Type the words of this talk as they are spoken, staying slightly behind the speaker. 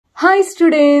Hi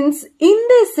students, in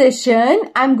this session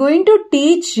I am going to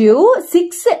teach you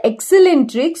 6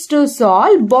 excellent tricks to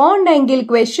solve bond angle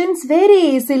questions very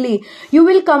easily. You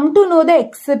will come to know the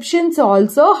exceptions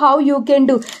also, how you can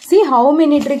do. See how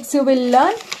many tricks you will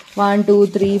learn. 1, 2,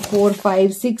 3, 4,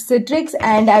 5, 6 tricks,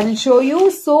 and I will show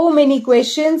you so many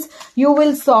questions you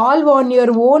will solve on your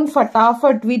own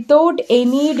fatafat without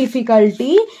any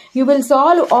difficulty. You will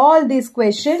solve all these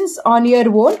questions on your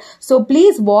own. So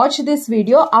please watch this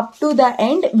video up to the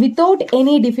end. Without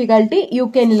any difficulty, you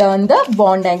can learn the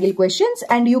bond angle questions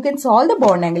and you can solve the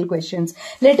bond angle questions.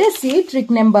 Let us see trick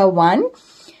number 1.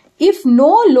 If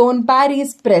no lone pair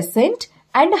is present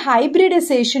and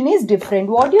hybridization is different,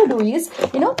 what you do is,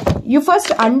 you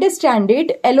first understand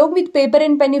it along with paper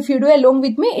and pen. If you do along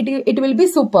with me, it will be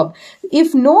superb.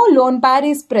 If no lone pair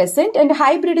is present and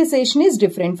hybridization is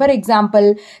different, for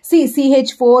example, see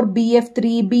CH4,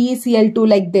 BF3, BeCl2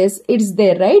 like this, it's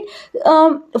there, right?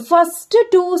 First,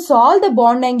 to solve the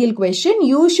bond angle question,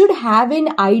 you should have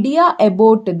an idea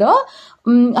about the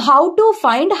how to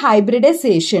find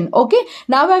hybridization. Okay,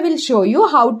 now I will show you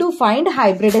how to find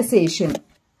hybridization.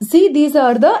 See, these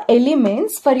are the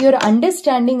elements. For your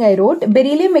understanding, I wrote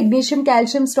beryllium, magnesium,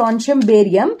 calcium, strontium,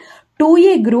 barium,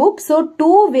 2A group, so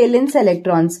 2 valence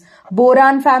electrons.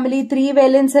 Boron family 3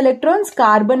 valence electrons,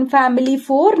 carbon family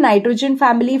 4, nitrogen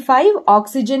family 5,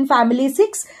 oxygen family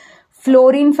 6,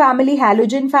 fluorine family,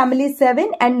 halogen family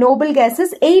 7, and noble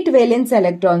gases 8 valence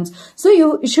electrons. So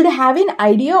you should have an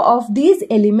idea of these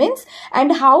elements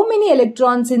and how many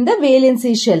electrons in the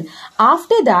valency shell.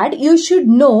 After that, you should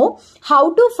know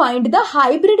how to find the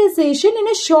hybridization in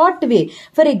a short way.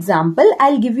 For example,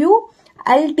 I'll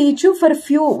teach you for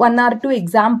few 1 or 2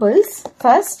 examples.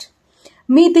 First,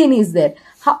 methane is there.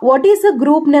 What is the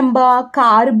group number?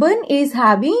 Carbon is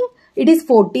having, it is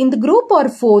 14th group or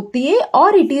 4th A,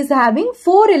 or it is having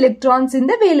 4 electrons in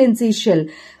the valency shell.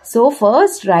 So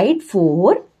first write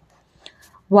 4.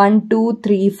 1, 2,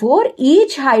 3, 4.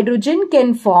 Each hydrogen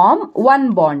can form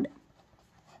 1 bond.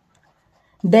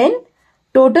 Then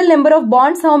total number of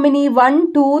bonds, how many?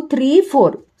 1, 2, 3,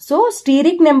 4. So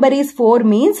steric number is 4,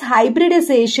 means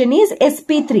hybridization is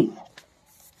sp3.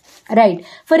 Right.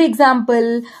 For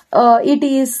example, it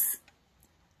is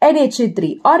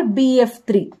NH3 or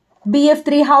BF3.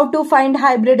 BF3, how to find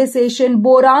hybridization?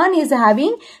 Boron is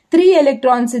having 3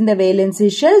 electrons in the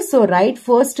valency shell. So write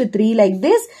first 3 like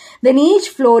this. Then each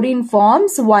fluorine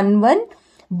forms 1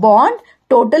 bond.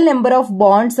 Total number of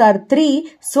bonds are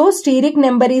 3. So steric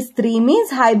number is 3,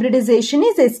 means hybridization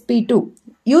is sp2.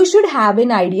 You should have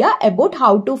an idea about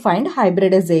how to find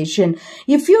hybridization.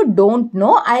 If you don't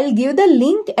know, I'll give the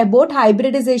link about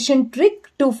hybridization trick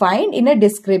to find in a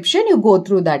description. You go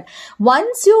through that.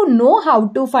 Once you know how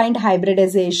to find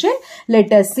hybridization,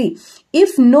 let us see.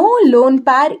 If no lone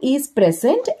pair is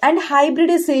present and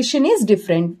hybridization is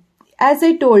different, as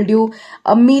I told you,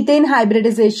 methane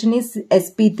hybridization is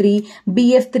sp3,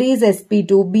 BF3 is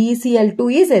sp2,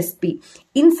 BeCl2 is sp.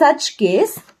 In such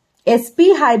case,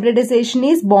 sp hybridization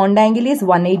is bond angle is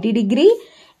 180 degree,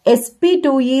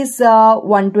 sp2 is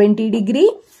 120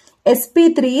 degree,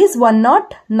 sp3 is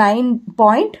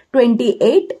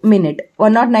 109.28 minute,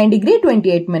 109 degree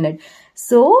 28 minute.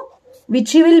 So,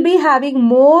 which will be having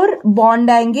more bond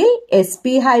angle?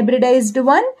 sp hybridized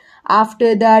one,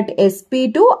 after that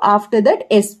sp2, after that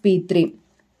sp3.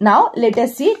 Now, let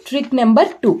us see trick number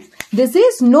 2. This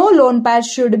is no lone pair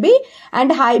should be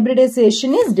and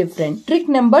hybridization is different. Trick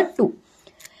number 2.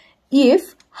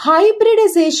 If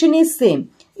hybridization is same,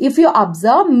 if you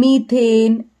observe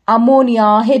methane,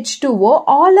 ammonia, H2O,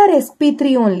 all are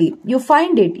sp3 only. You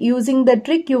find it. Using the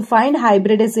trick, you find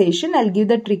hybridization. I'll give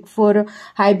the trick for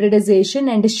hybridization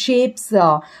and shapes,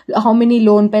 how many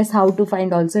lone pairs, how to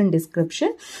find also in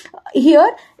description.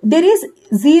 Here, there is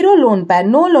 0 lone pair,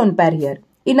 no lone pair here.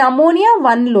 In ammonia,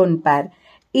 1 lone pair.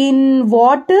 In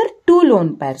water, 2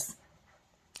 lone pairs.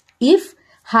 If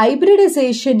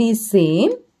hybridization is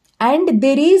same and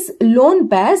there is lone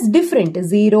pairs different,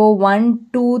 0, 1,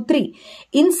 2, 3.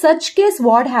 In such case,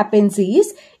 what happens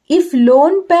is, if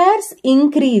lone pairs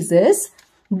increases,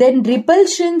 then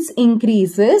repulsions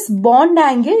increases, bond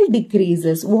angle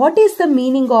decreases. What is the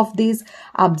meaning of this?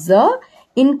 Observe,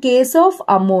 in case of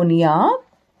ammonia,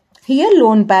 here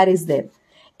lone pair is there.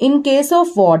 In case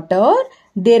of water,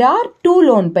 there are 2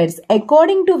 lone pairs.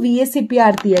 According to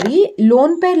VSCPR theory,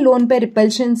 lone pair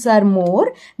repulsions are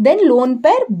more than lone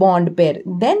pair, bond pair.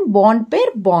 Then bond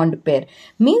pair.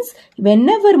 Means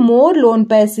whenever more lone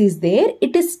pairs is there,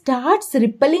 it starts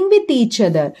repelling with each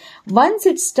other. Once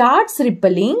it starts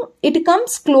repelling, it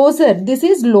comes closer. This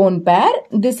is lone pair.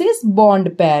 This is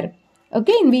bond pair.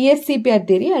 Okay, in VSCPR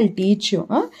theory, I'll teach you.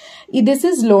 This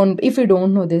is lone, if you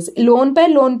don't know this. Lone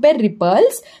pair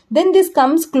repels. Then this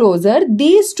comes closer.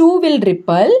 These two will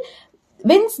repel.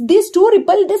 When these two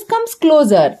repel, this comes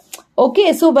closer.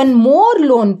 Okay, so when more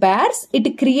lone pairs,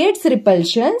 it creates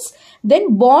repulsions.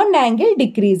 Then bond angle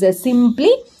decreases.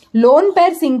 Simply, lone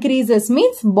pairs increases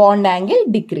means bond angle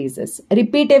decreases.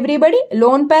 Repeat everybody.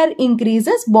 Lone pair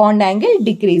increases, bond angle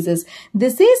decreases.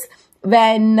 This is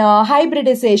when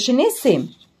hybridization is same.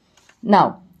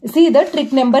 Now, see the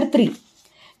trick number 3.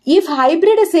 If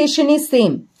hybridization is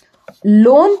same,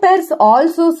 lone pairs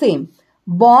also same,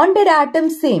 bonded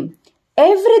atoms same,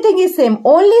 everything is same,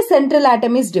 only central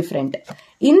atom is different.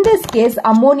 In this case,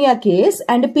 ammonia case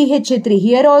and PH3,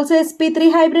 here also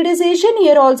sp3 hybridization,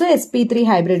 here also sp3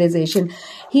 hybridization.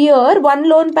 Here one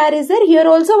lone pair is there, here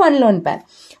also one lone pair.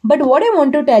 But what I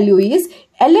want to tell you is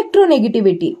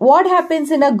electronegativity. What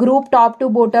happens in a group top to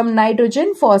bottom?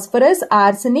 Nitrogen, phosphorus,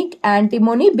 arsenic,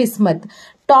 antimony, bismuth.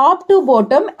 Top to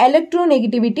bottom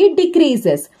electronegativity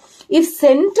decreases. If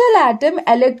central atom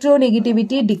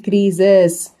electronegativity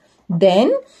decreases,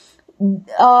 then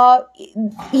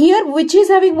here which is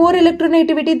having more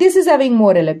electronegativity? This is having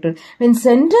more electron. When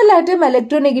central atom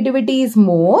electronegativity is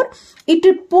more,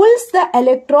 it pulls the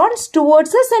electrons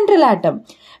towards the central atom.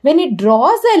 When it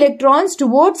draws the electrons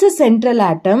towards the central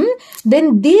atom,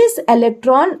 then this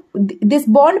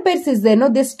bond pairs is there, no?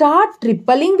 They start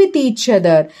repelling with each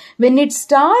other. When it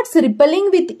starts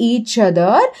repelling with each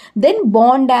other, then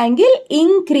bond angle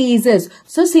increases.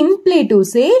 So simply to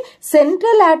say,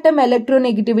 central atom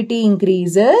electronegativity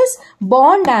increases,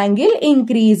 bond angle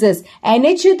increases.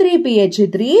 NH3,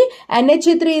 PH3,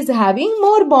 NH3 is having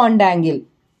more bond angle.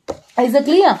 Is it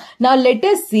clear? Now let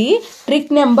us see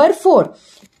trick number 4.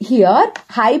 Here,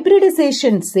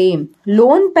 hybridization same,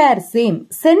 lone pair same,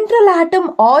 central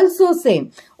atom also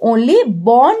same. Only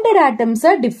bonded atoms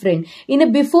are different. In a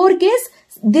before case,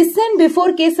 this and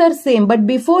before case are same, but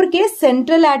before case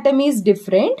central atom is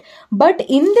different. But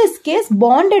in this case,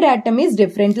 bonded atom is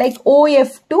different, like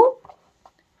OF2,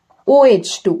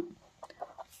 OH2.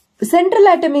 Central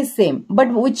atom is same,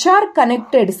 but which are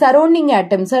connected, surrounding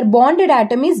atoms or bonded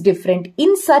atom is different.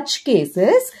 In such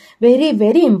cases, very,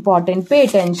 very important, pay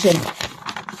attention.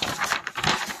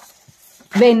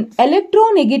 When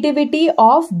electronegativity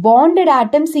of bonded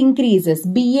atoms increases,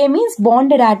 Ba means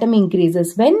bonded atom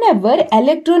increases. Whenever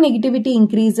electronegativity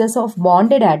increases of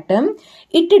bonded atom,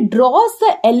 it draws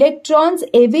the electrons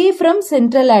away from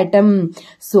central atom.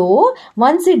 So,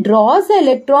 once it draws the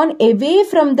electron away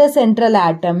from the central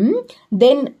atom,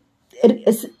 then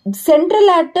central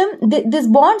atom, this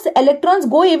bonds electrons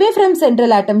go away from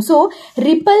central atom. So,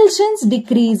 repulsions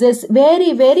decreases.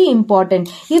 Very, very important.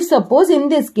 If suppose in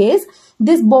this case,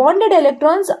 these bonded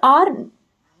electrons are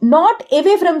not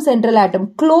away from central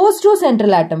atom, close to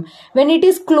central atom. When it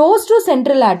is close to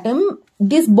central atom,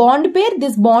 this bond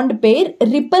pair,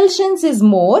 repulsions is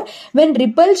more. When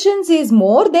repulsions is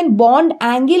more, then bond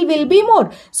angle will be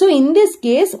more. So, in this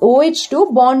case,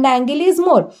 OH2 bond angle is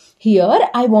more. Here,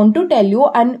 I want to tell you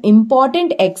an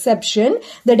important exception.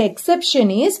 That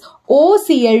exception is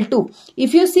OCl2.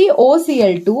 If you see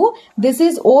OCl2, this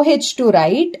is OH2,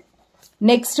 right?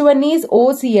 Next one is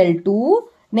OCl2.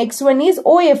 Next one is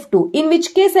OF2. In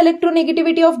which case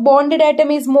electronegativity of bonded atom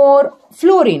is more?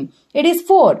 Fluorine. It is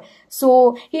 4.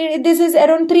 So, here this is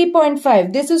around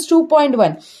 3.5. This is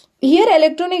 2.1. Here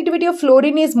electronegativity of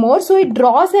fluorine is more. So, it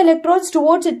draws electrons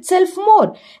towards itself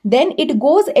more. Then it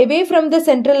goes away from the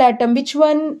central atom. Which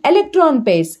one? Electron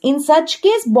pairs. In such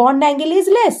case, bond angle is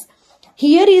less.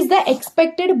 Here is the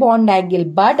expected bond angle,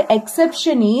 but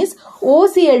exception is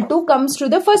OCl2 comes to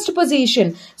the first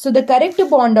position. So, the correct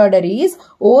bond order is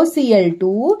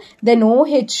OCl2, then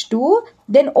OH2,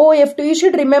 then OF2. You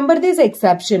should remember this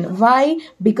exception. Why?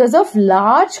 Because of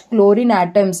large chlorine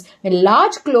atoms. When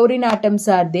large chlorine atoms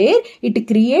are there, it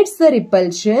creates the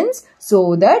repulsions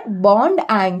so that bond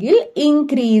angle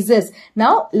increases.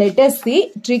 Now, let us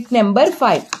see trick number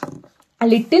 5. A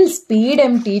little speed I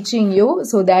am teaching you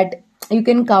so that you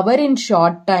can cover in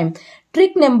short time.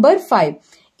 Trick number 5.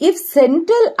 If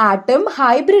central atom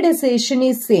hybridization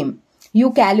is same,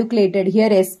 you calculated here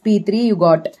sp3 you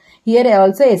got. Here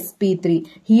also sp3.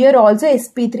 Here also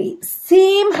sp3.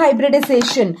 Same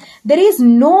hybridization. There is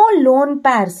no lone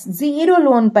pairs. Zero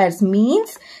lone pairs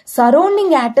means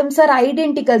surrounding atoms are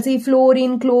identical. See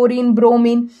fluorine, chlorine,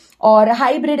 bromine, or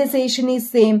hybridization is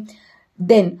same.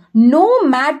 Then, no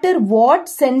matter what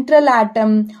central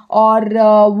atom or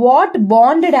what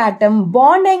bonded atom,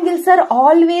 bond angles are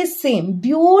always same.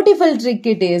 Beautiful trick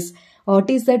it is. What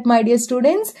is that, my dear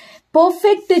students?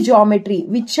 Perfect geometry,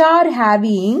 which are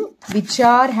having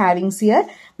here,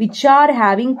 which are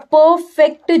having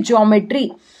perfect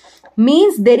geometry.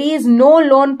 Means there is no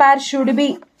lone pair should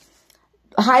be.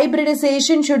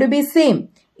 Hybridization should be same.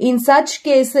 In such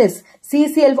cases,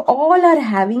 CCl all are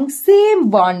having same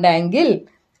bond angle.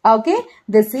 Okay,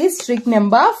 this is trick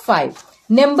number 5.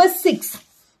 Number 6.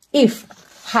 If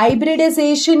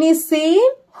hybridization is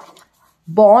same,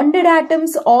 bonded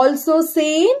atoms also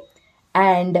same,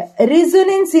 and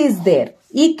resonance is there,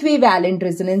 equivalent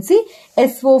resonancy,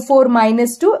 SO4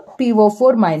 minus 2,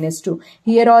 PO4 minus 2.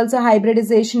 Here also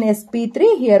hybridization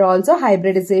sp3, here also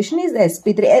hybridization is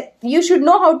sp3. You should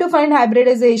know how to find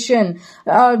hybridization.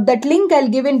 That link I'll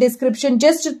give in description.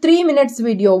 Just 3 minutes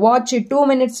video. Watch it. 2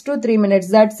 minutes to 3 minutes.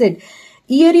 That's it.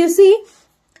 Here you see,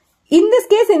 in this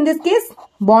case,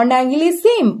 bond angle is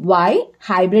same. Why?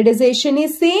 Hybridization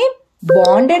is same.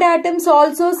 Bonded atoms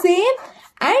also same.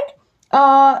 And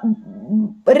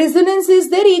resonance is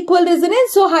there, equal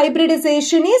resonance. So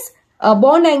hybridization is,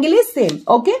 bond angle is same.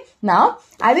 Okay. Now,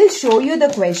 I will show you the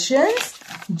questions.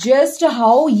 Just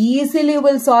how easily you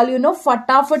will solve,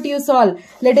 fatafat you solve.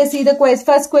 Let us see the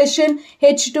first question.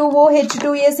 H2O,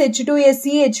 H2S,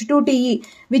 H2Se, H2Te.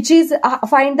 Which is,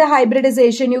 find the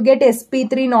hybridization. You get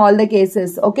sp3 in all the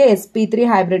cases. Okay. sp3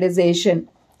 hybridization.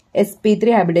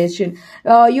 sp3 hybridization.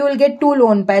 You will get 2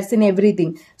 lone pairs in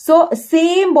everything. So,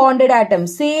 same bonded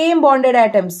atoms,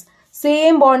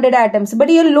 but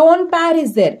your lone pair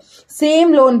is there.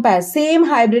 Same lone pair, same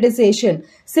hybridization,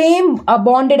 same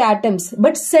bonded atoms,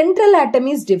 but central atom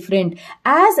is different.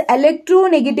 As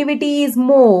electronegativity is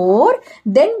more,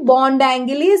 then bond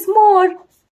angle is more.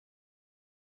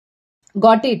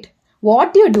 Got it?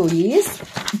 What you do is,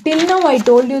 till now I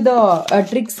told you the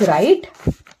tricks, right?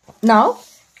 Now,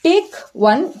 take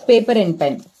one paper and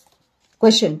pen.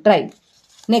 Question, try.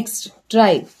 Next,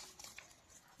 try.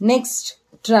 Next,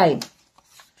 try.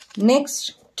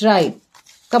 Next, try.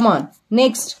 Come on.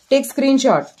 Next, take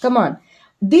screenshot. Come on.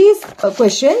 These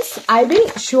questions, I will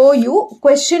show you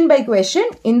question by question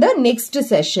in the next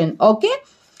session. Okay?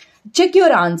 Check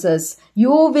your answers.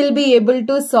 You will be able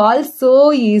to solve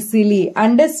so easily.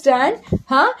 Understand?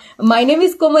 Huh? My name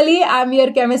is Komali. I am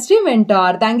your chemistry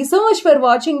mentor. Thank you so much for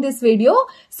watching this video.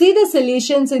 See the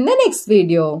solutions in the next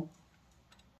video.